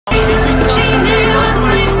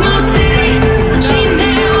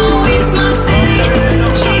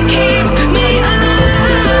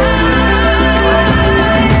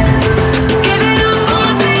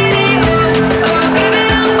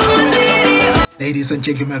Ladies and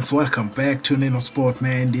gentlemen, welcome back to Nino Sport,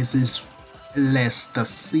 man. This is Leicester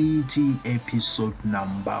City episode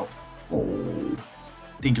number 4.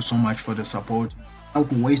 Thank you so much for the support.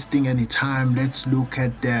 Without wasting any time, let's look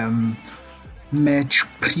at the match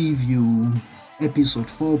preview, episode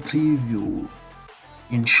 4 preview.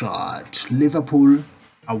 In short, Liverpool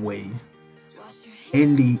away,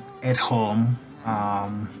 Andy at home.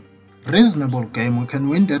 Reasonable game. We can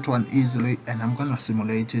win that one easily, and I'm gonna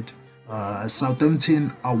simulate it.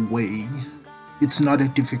 Southampton away. It's not a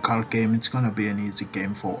difficult game. It's gonna be an easy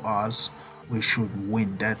game for us. We should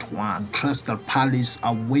win that one. Crystal Palace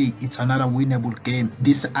away. It's another winnable game.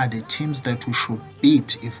 These are the teams that we should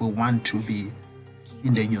beat if we want to be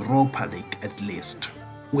in the Europa League at least.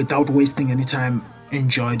 Without wasting any time,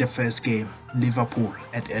 enjoy the first game. Liverpool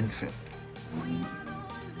at Anfield.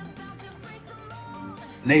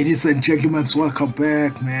 Ladies and gentlemen, welcome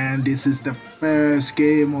back, man. This is the first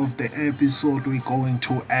game of the episode. We're going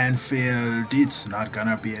to Anfield. It's not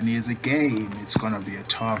gonna be an easy game. It's gonna be a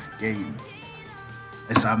tough game.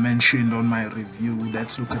 As I mentioned on my review,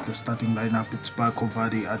 let's look at the starting lineup. It's Barco,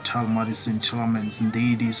 Vardy, Atal, Madison, Tielemans,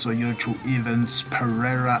 Ndidi, Soyuncu, Evans,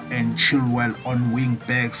 Pereira, and Chilwell on wing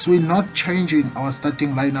backs. We're not changing our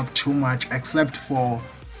starting lineup too much, except for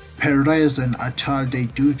Perez and Atal. They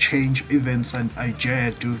do change. Evans and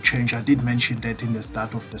Egzod do change. I did mention that in the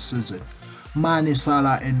start of the season. Mane,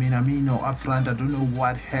 Salah, and Minamino up front. I don't know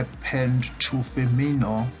what happened to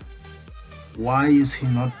Firmino. Why is he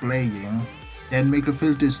not playing? Then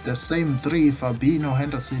midfield is the same three: Fabinho,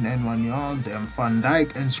 Henderson, and Wijnaldum. Van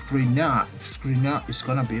Dijk and Skriniar. Skriniar is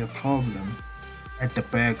gonna be a problem at the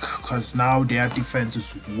back because now their defense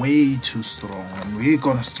is way too strong, and we're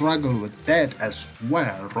gonna struggle with that as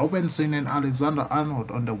well. Robinson and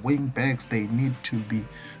Alexander-Arnold on the wing backs, they need to be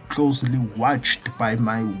closely watched by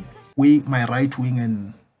my right wing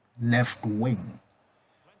and left wing.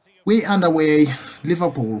 We underway.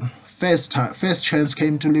 Liverpool, first chance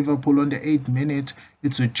came to Liverpool on the 8th minute.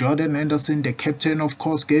 It's with Jordan Henderson, the captain, of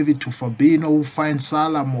course, gave it to Fabinho, who finds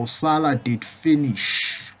Salah. Mo Salah did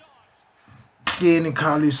finish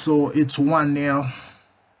clinically, so it's 1-0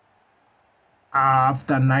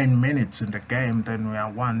 after 9 minutes in the game. Then we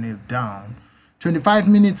are 1-0 down. 25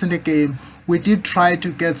 minutes in the game, we did try to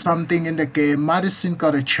get something in the game. Madison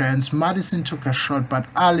got a chance. Madison took a shot,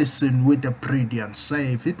 but Alisson with a brilliant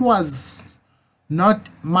save. It was not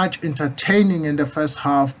much entertaining in the first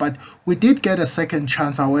half, but we did get a second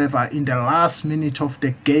chance, however, in the last minute of the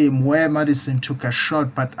game, where Madison took a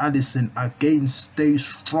shot, but Alisson again stays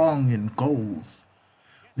strong in goals.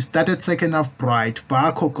 We started second half bright.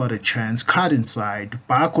 Barco got a chance, cut inside.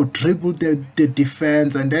 Barco dribbled the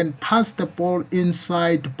defense and then passed the ball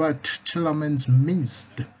inside, but Tielemans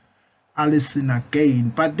missed. Alisson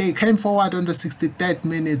again, but they came forward on the 63rd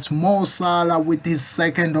minute. Mo Salah with his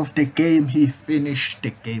second of the game. He finished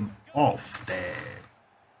the game off there.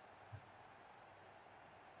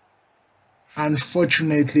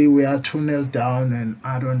 Unfortunately, we are 2-0 down, and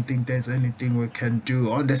I don't think there's anything we can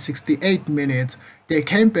do. On the 68th minute, they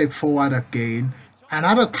came back forward again.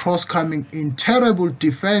 Another cross coming in. Terrible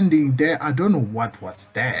defending there. I don't know what was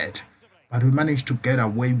that, but we managed to get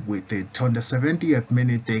away with it. On the 70th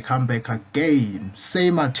minute, they come back again.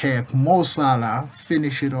 Same attack. Mo Salah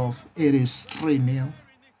finish it off. It is 3-0.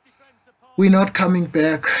 We're not coming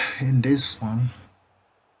back in this one.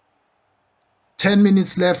 10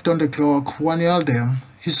 minutes left on the clock. Wijnaldum,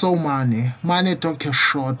 he saw Mane. Mane took a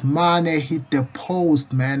shot. Mane hit the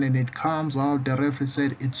post, man, and it comes out. The referee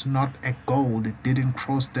said it's not a goal. It didn't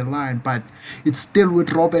cross the line, but it's still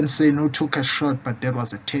with Robinson, who took a shot, but there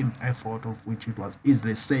was a team effort of which it was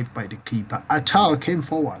easily saved by the keeper. Atal came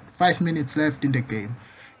forward. 5 minutes left in the game.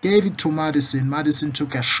 Gave it to Madison. Madison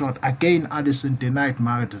took a shot. Again, Addison denied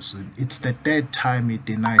Madison. It's the third time he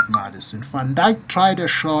denied Madison. Van Dijk tried a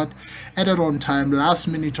shot at the wrong time. Last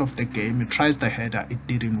minute of the game, he tries the header. It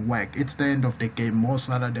didn't work. It's the end of the game. Mo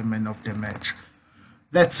Salah, the man of the match.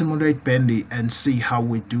 Let's simulate Bendy and see how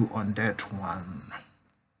we do on that one.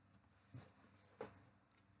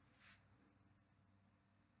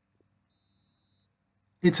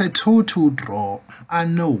 It's a 2-2 draw. I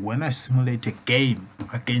know when I simulate a game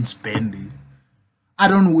against Bendy, I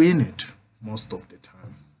don't win it most of the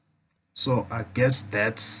time. So I guess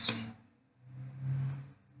that's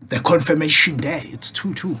the confirmation there. It's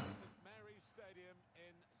 2-2.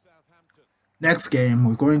 Next game,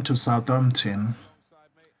 we're going to Southampton.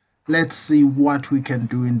 Let's see what we can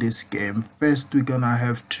do in this game. First, we're gonna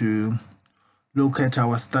have to look at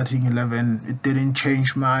our starting 11. It didn't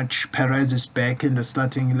change much. Perez is back in the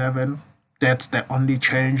starting 11. That's the only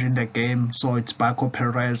change in the game. So it's Barco,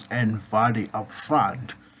 Perez, and Vardy up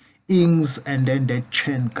front. Ings and then that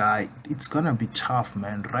Chen guy. It's gonna be tough,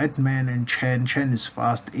 man. Redman and Chen. Chen is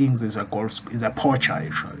fast. Ings is a poacher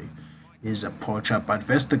actually. He's a poacher, but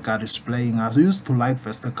Vestergaard is playing us. We used to like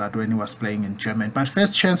Vestergaard when he was playing in German. But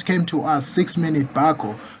first chance came to us, 6-minute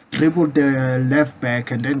Baco, dribbled the left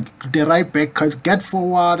back, and then the right back could get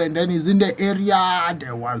forward, and then he's in the area.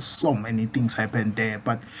 There was so many things happened there,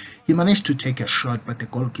 but he managed to take a shot, but the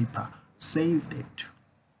goalkeeper saved it.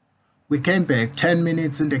 We came back 10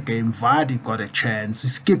 minutes in the game. Vardy got a chance. He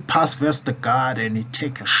skipped past Vestergaard and he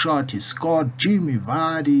take a shot. He scored. Jimmy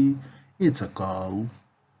Vardy. It's a goal.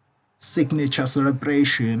 Signature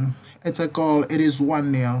celebration. It's a goal. It is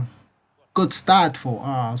 1-0. Good start for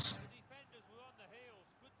us.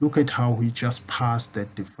 Look at how he just passed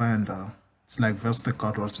that defender. It's like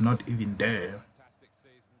Vestergaard was not even there.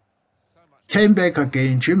 Came back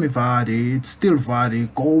again. Jimmy Vardy. It's still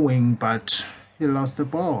Vardy going, but he lost the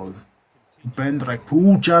ball. Bendrek,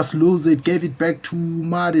 who just lose it, gave it back to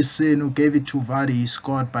Madison, who gave it to Vardy. He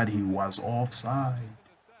scored, but he was offside.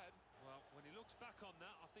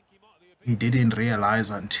 He didn't realize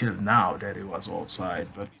until now that he was offside,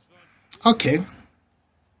 but okay.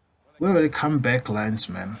 We will come back,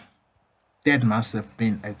 linesman. That must have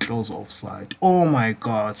been a close offside. Oh my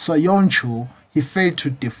god. Sayonchu, he failed to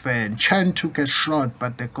defend. Chen took a shot,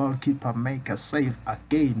 but the goalkeeper make a save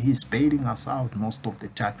again. He's bailing us out most of the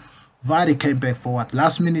time. Vardy came back forward.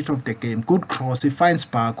 Last minute of the game. Good cross. He finds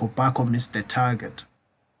Baco. Baco missed the target.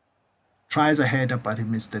 Tries a header, but he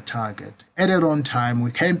missed the target. At the wrong time, we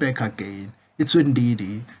came back again. It's with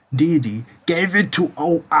Ndidi. Ndidi gave it to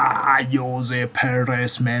Jose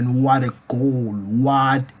Perez, man. What a goal.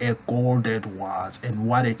 What a goal that was. And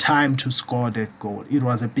what a time to score that goal. It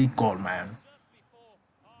was a big goal, man.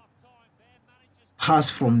 Pass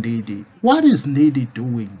from Ndidi. What is Ndidi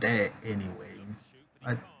doing there anyway?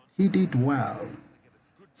 But he did well.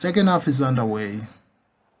 Second half is underway.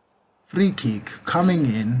 Free kick coming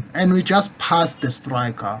in, and we just passed the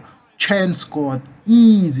striker. Chen scored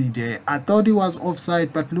easy there. I thought he was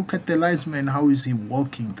offside, but look at the linesman. How is he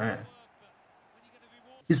walking there?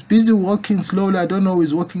 He's busy walking slowly. I don't know.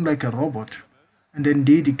 He's walking like a robot. And then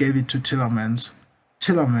Didi gave it to Tillermans.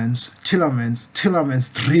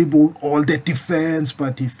 Tillermans dribbled all the defense,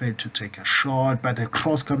 but he failed to take a shot. But a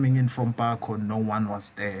cross coming in from Baco, no one was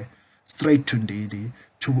there. Straight to Ndidi,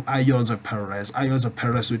 to Jose Perez. Jose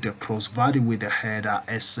Perez with a cross, Vardy with a header,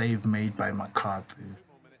 a save made by McCarthy.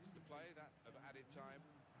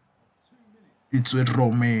 It's with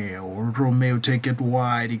Romeo. Romeo take it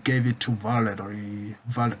wide. He gave it to Valery.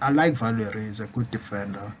 I like Valery. He's a good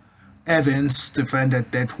defender. Evans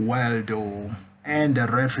defended that well though. And the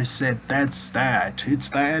referee said that's that. It's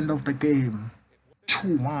the end of the game.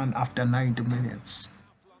 2-1 after 90 minutes.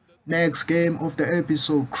 Next game of the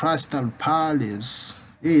episode, Crystal Palace.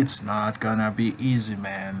 It's not gonna be easy,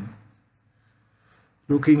 man.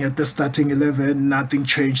 Looking at the starting 11, nothing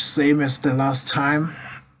changed, same as the last time.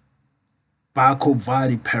 Baco,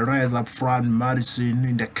 Vardy, Perez up front, Madison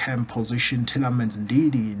in the camp position, Tillermans,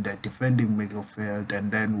 Ndidi in the defending midfield,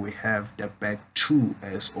 and then we have the back two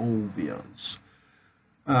as obvious.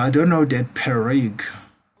 I don't know that Perig,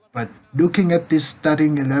 but looking at this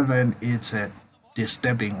starting 11, it's a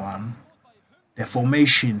disturbing one. The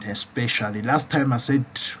formation especially. Last time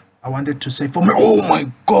I wanted to say formation. Oh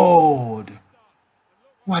my god!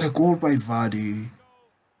 What a goal by Vardy.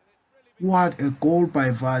 What a goal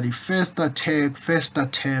by Vardy. First attack, first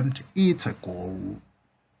attempt, it's a goal.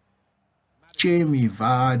 Jamie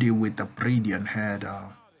Vardy with a brilliant header.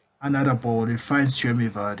 Another ball, it finds Jamie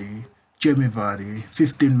Vardy.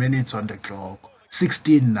 15 minutes on the clock.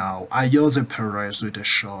 16 now. Jose Perez with a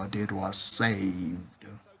shot. It was saved.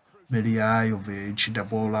 Miljajovic, the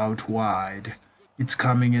ball out wide. It's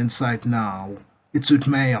coming inside now. It's with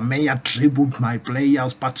Meyer. Meyer dribbled my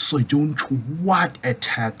players, but Soyuncu, what a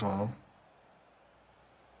tackle.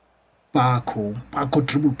 Baco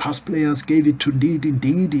dribbled past players, gave it to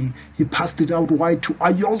Ndidi. He passed it out wide to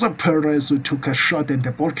Jose Perez, who took a shot, and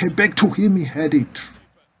the ball came back to him. He had it.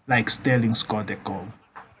 Like Sterling scored the goal.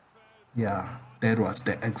 Yeah, that was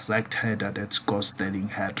the exact header that scored Sterling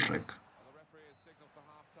hat-trick.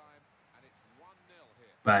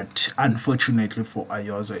 But unfortunately for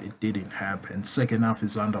Jose, it didn't happen. Second half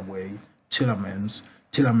is underway. Tillermans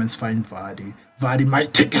finds Vardy. Vardy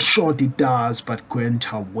might take a shot, it does, but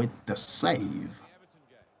Quenta with the save.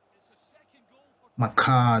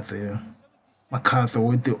 McCarthy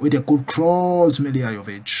with a good cross.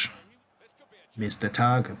 Miljajovic missed the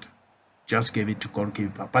target. Just gave it to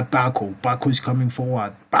goalkeeper. But Baco is coming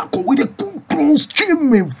forward. Baco with a good cross.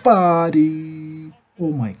 Jimmy Vardy.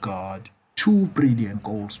 Oh my god. 2 brilliant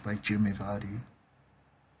goals by Jimmy Vardy.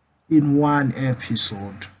 in one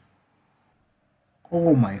episode.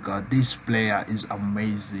 Oh my god, this player is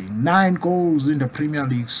amazing. 9 goals in the Premier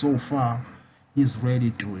League so far. He's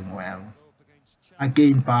really doing well.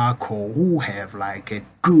 Again, Barco, who have like a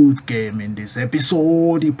good game in this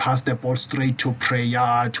episode. He passed the ball straight to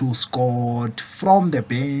Prayat, who scored from the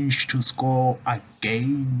bench to score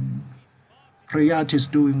again. Prayat is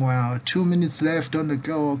doing well. 2 minutes left on the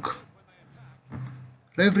clock.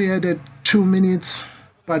 Referee added 2 minutes.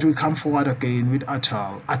 But we come forward again with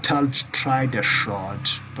Atal. Atal tried a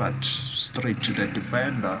shot, but straight to the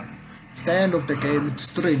defender. It's the end of the game.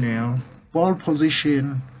 It's 3-0. Ball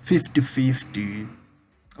position 50-50.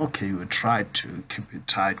 Okay, we tried to keep it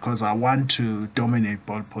tight because I want to dominate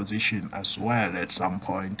ball position as well at some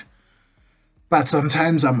point. But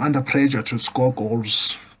sometimes I'm under pressure to score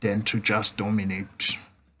goals than to just dominate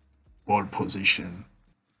ball position.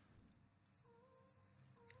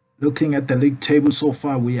 Looking at the league table so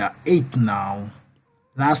far, we are 8 now.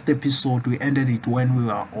 Last episode we ended it when we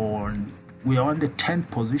are on the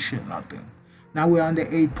 10th position, I think. Now we are on the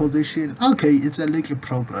 8th position. Okay, it's a little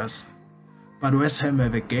progress. But West Ham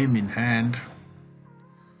have a game in hand.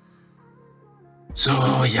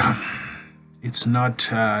 So yeah, it's not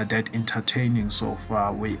that entertaining so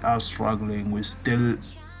far. We are struggling. We're still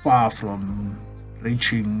far from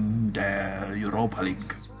reaching the Europa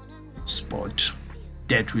League spot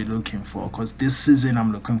that we're looking for, because this season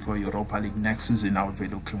I'm looking for Europa League. Next season I'll be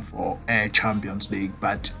looking for a Champions League,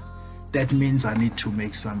 but that means I need to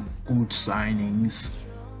make some good signings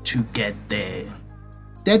to get there.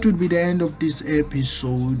 That would be the end of this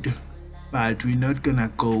episode, but we're not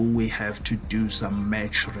gonna go. We have to do some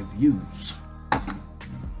match reviews.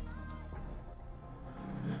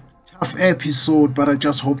 Tough episode, but I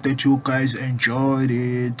just hope that you guys enjoyed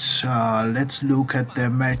it. Let's look at the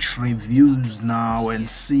match reviews now and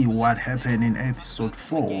see what happened in episode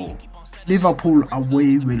 4. Liverpool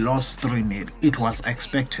away, we lost 3-0. It was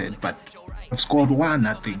expected, but we've scored 1,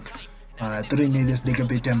 I think. 3-0 is like a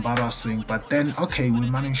bit embarrassing, but then okay, we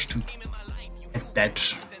managed to get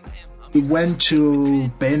that. We went to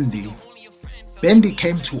Bendy. Bendy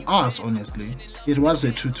came to us, honestly. It was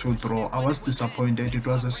a 2-2 draw. I was disappointed. It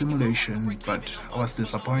was a simulation, but I was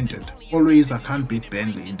disappointed. Always, I can't beat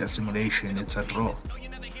Bentley in the simulation. It's a draw.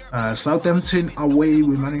 Southampton away,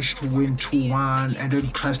 we managed to win 2-1, and then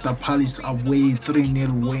Crystal Palace away,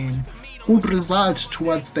 3-0 win. Good results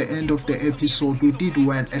towards the end of the episode. We did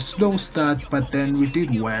well. A slow start, but then we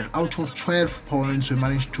did well. Out of 12 points, we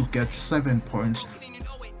managed to get 7 points.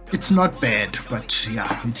 It's not bad, but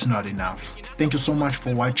yeah, it's not enough. Thank you so much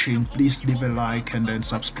for watching. Please leave a like and then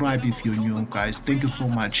subscribe if you're new, guys. Thank you so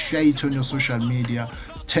much. Share it on your social media.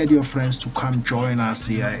 Tell your friends to come join us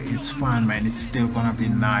here. It's fun, man. It's still gonna be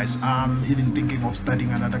nice. I'm even thinking of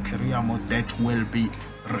starting another career mode that will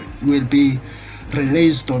be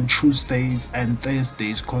released on Tuesdays and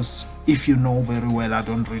Thursdays, because if you know very well, I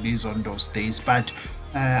don't release on those days, but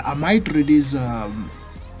I might release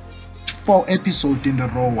 4 episodes in a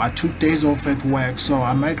row. I took days off at work, so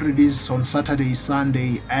I might release on Saturday,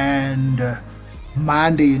 Sunday, and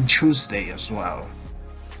Monday and Tuesday as well.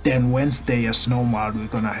 Then Wednesday as normal, we're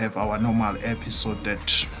gonna have our normal episode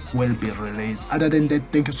that will be released. Other than that,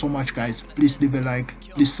 thank you so much, guys. Please leave a like,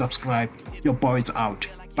 please subscribe. Your boy is out.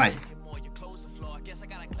 Bye.